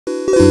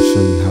going to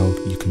show you how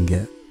you can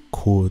get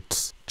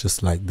chords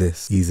just like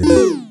this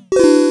easily.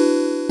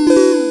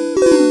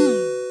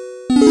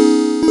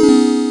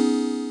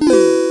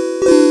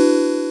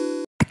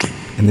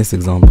 In this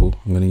example,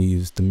 I'm going to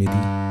use the MIDI.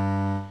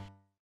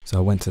 So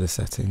I went to the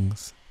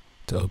settings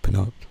to open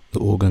up the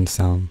organ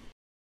sound.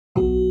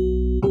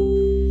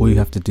 All you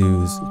have to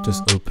do is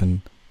just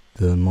open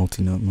the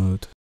multi-note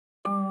mode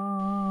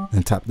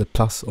and tap the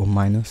plus or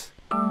minus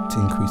to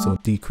increase or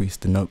decrease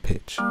the note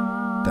pitch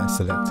that's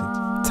selected.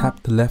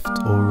 Tap the left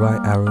or right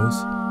arrows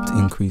to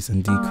increase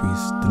and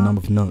decrease the number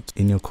of notes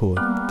in your chord.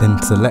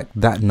 Then select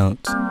that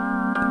note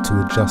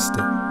to adjust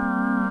it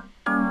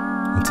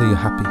until you're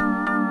happy.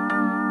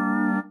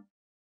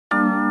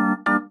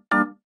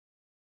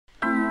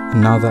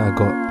 And now that I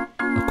got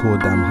a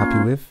chord that I'm happy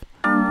with,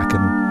 I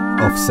can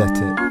offset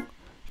it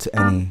to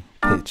any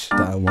pitch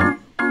that I want.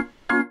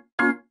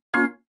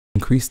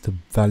 Increase the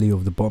value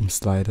of the bottom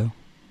slider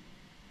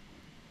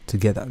to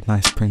get that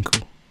nice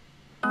crinkle.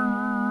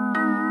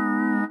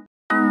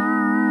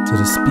 So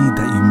the speed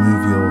that you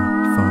move your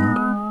phone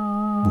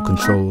will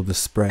control the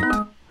spread.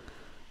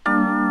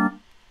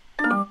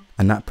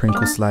 And that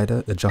crinkle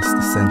slider adjusts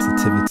the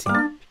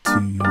sensitivity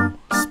to your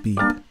speed.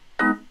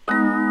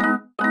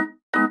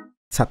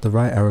 Tap the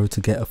right arrow to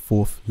get a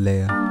fourth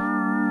layer.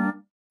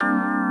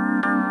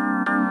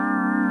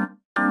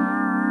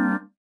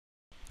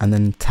 And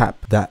then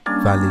tap that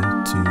value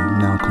to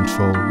now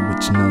control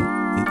which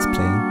note it's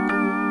playing.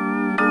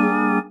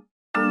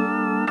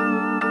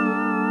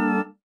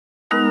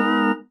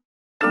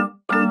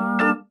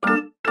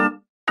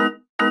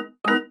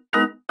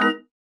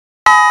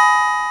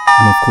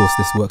 And of course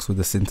this works with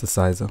the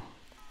synthesizer.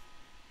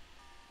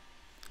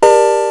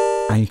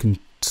 And you can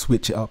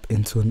switch it up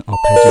into an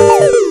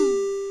arpeggiator.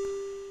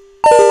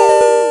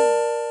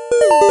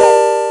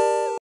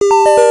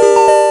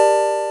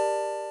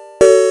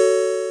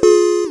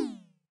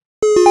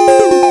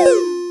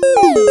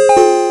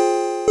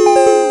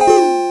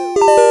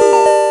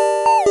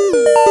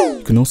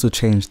 You can also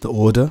change the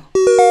order,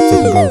 so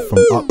you can go from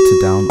up to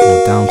down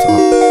or down to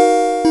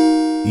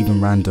up, even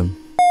random.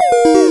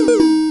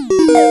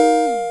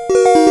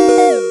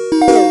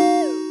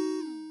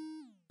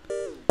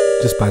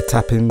 Just by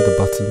tapping the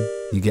button,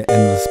 you get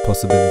endless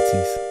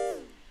possibilities,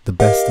 the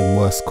best and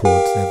worst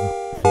chords ever.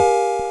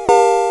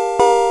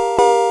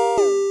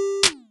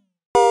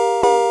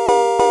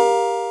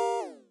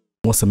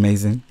 What's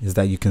amazing is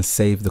that you can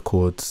save the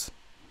chords.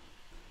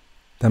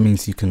 That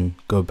means you can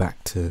go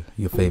back to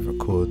your favorite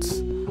chords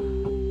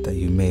that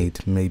you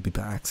made, maybe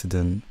by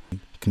accident. You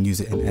can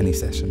use it in any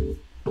session.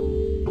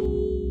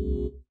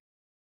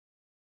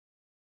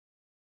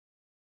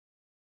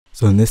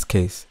 So in this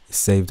case, it's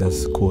saved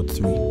as chord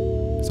 3.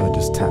 So I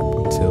just tap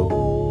until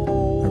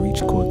I reach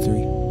chord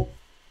 3.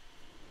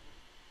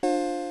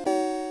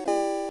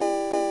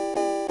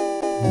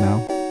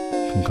 Now,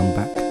 you can come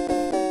back.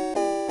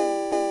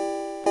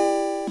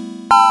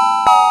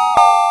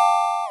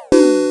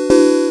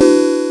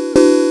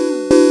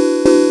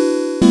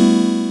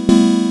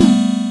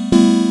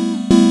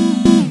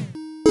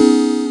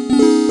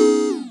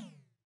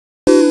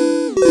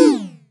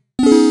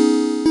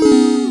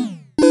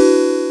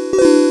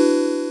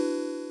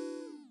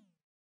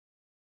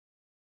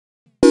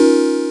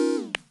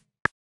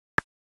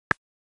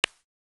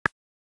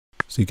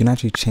 So you can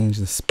actually change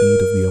the speed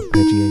of the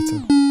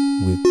arpeggiator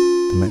with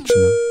the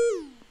metronome.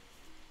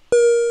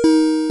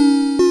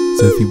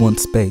 So if you want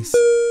space,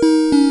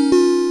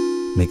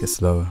 make it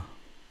slower.